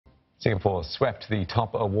Singapore swept the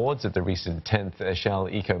top awards at the recent 10th Shell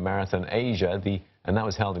Eco Marathon Asia, and that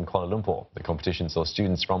was held in Kuala Lumpur. The competition saw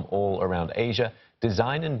students from all around Asia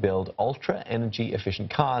design and build ultra-energy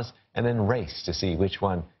efficient cars and then race to see which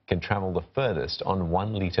one can travel the furthest on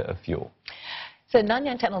 1 litre of fuel. So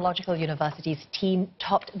Nanyang Technological University's team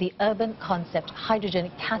topped the UrbanConcept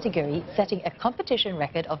hydrogen category, setting a competition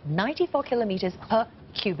record of 94 kilometers per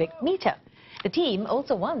cubic meter. The team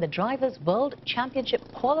also won the Drivers' World Championship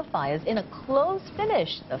qualifiers in a close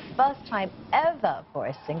finish, the first time ever for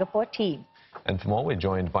a Singapore team. And for more, we're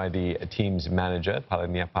joined by the team's manager,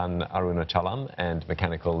 Palaniapan Arunachalam, and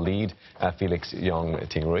mechanical lead, Felix Yong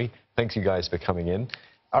Tingrui. Thanks, you guys, for coming in.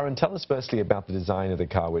 Arun, tell us firstly about the design of the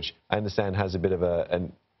car, which I understand has a bit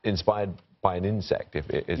of inspired by an insect, is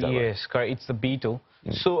that right? Yes, correct. It's the beetle.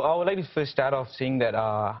 So I would like to first start off saying that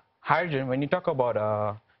hydrogen, when you talk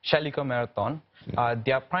about Shell Eco Marathon,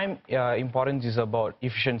 their prime importance is about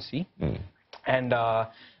efficiency. And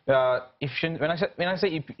when I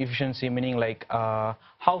say efficiency, meaning like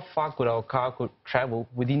how far could our car travel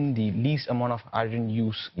within the least amount of hydrogen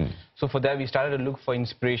use. So for that, we started to look for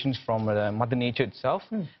inspirations from Mother Nature itself,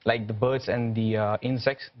 like the birds and the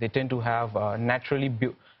insects. They tend to have naturally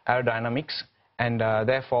built aerodynamics, and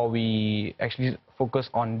therefore we actually focus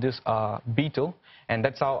on this beetle, and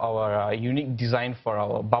that's how our unique design for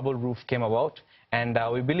our bubble roof came about. And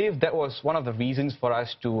we believe that was one of the reasons for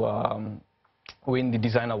us to win the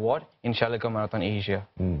design award in Shell Eco Marathon Asia.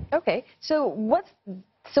 Okay, so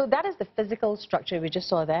that is the physical structure we just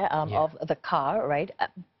saw there of the car, right?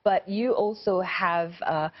 But you also have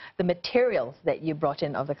the materials that you brought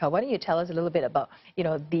in of the car. Why don't you tell us a little bit about,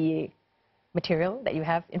 the material that you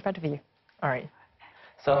have in front of you? All right.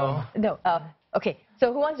 So okay.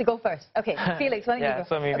 So who wants to go first? Okay, Felix, why don't you go?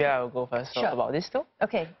 So maybe I'll go first about this too.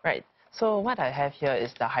 Okay. Right. So what I have here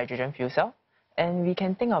is the hydrogen fuel cell. And we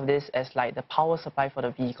can think of this as like the power supply for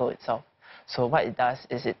the vehicle itself. So what it does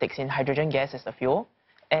is it takes in hydrogen gas as the fuel,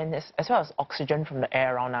 and as well as oxygen from the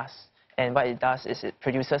air around us. And what it does is it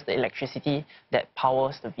produces the electricity that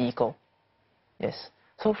powers the vehicle. Yes.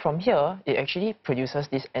 So from here, it actually produces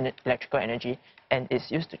this electrical energy, and it's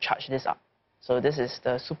used to charge this up. So this is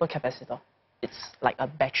the supercapacitor. It's like a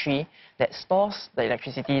battery that stores the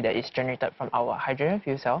electricity that is generated from our hydrogen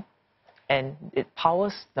fuel cell, and it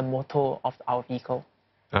powers the motor of our vehicle.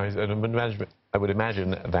 I would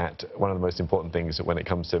imagine that one of the most important things when it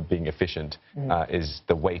comes to being efficient is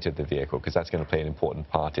the weight of the vehicle, because that's going to play an important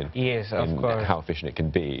part in, how efficient it can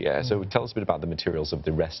be. So tell us a bit about the materials of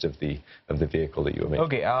the rest of the vehicle that you were making.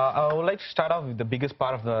 Okay, I would like to start off with the biggest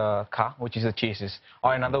part of the car, which is the chassis,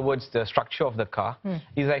 or in other words, the structure of the car.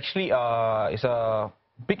 Is actually it's a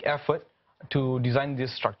big effort to design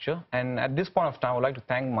this structure, and at this point of time I would like to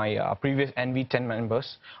thank my previous NV10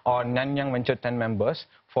 members or Nanyang Venture 10 members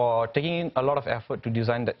for taking in a lot of effort to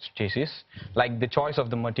design that chassis, like the choice of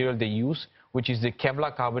the material they use, which is the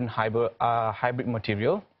Kevlar carbon hybrid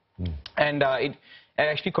material, and it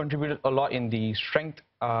actually contributed a lot in the strength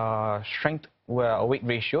weight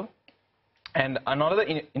ratio. And another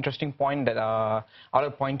interesting point that I want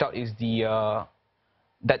to point out is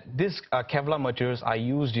that these Kevlar materials are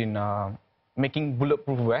used in making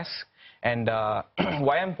bulletproof vests. And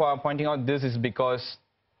why I'm pointing out this is because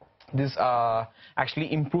this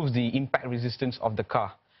actually improves the impact resistance of the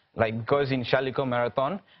car. Like, because in Shell Eco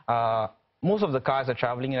Marathon, most of the cars are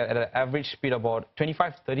traveling at an average speed about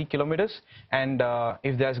 25 to 30 kilometers. And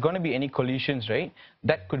if there's going to be any collisions, right,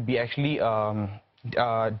 that could be actually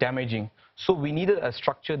damaging. So we needed a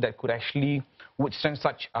structure that could actually withstand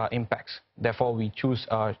such impacts. Therefore, we choose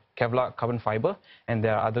Kevlar carbon fiber, and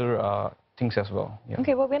there are other things as well.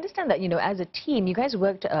 Okay, well, we understand that, as a team, you guys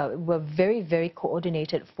were very, very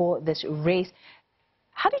coordinated for this race.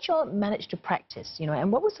 How did you all manage to practice,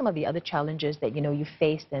 and what were some of the other challenges that, you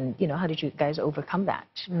faced, and, how did you guys overcome that?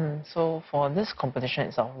 So for this competition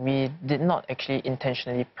itself, we did not actually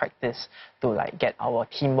intentionally practice to like get our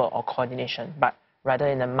teamwork or coordination, but rather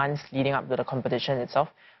in the months leading up to the competition itself,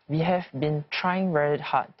 we have been trying very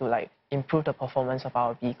hard to like improve the performance of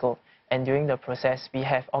our vehicle. And during the process, we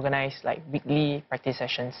have organized like weekly practice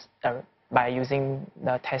sessions by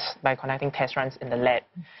conducting test runs in the lab,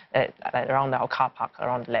 around our car park,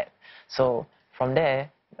 around the lab. So from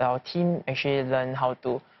there, our team actually learned how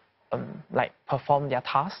to perform their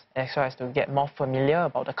tasks, as well as to get more familiar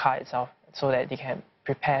about the car itself, so that they can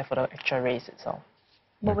prepare for the actual race itself.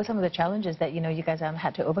 What were some of the challenges that, you guys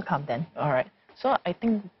had to overcome then? All right. So I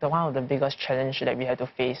think one of the biggest challenges that we had to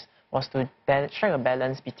face was to strike a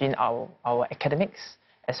balance between our academics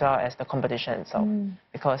as well as the competition itself.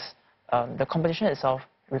 Because the competition itself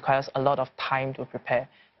requires a lot of time to prepare.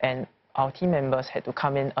 And our team members had to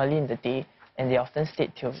come in early in the day, and they often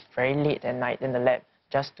stayed till very late at night in the lab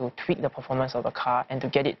just to tweak the performance of the car and to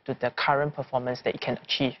get it to the current performance that it can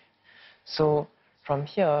achieve. So from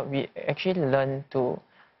here, we actually learn to,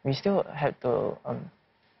 we still have to,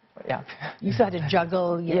 You still had to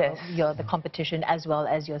juggle Yes. the competition as well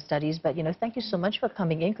as your studies. But, thank you so much for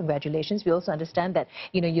coming in. Congratulations. We also understand that,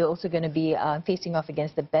 you're also going to be facing off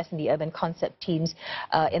against the best in the UrbanConcept teams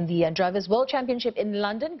in the Drivers' World Championship in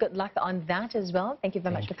London. Good luck on that as well. Thank you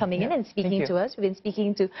very much for coming in and speaking to us. We've been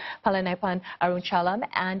speaking to Palanaipan Arunchalam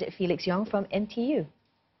and Felix Yong from NTU.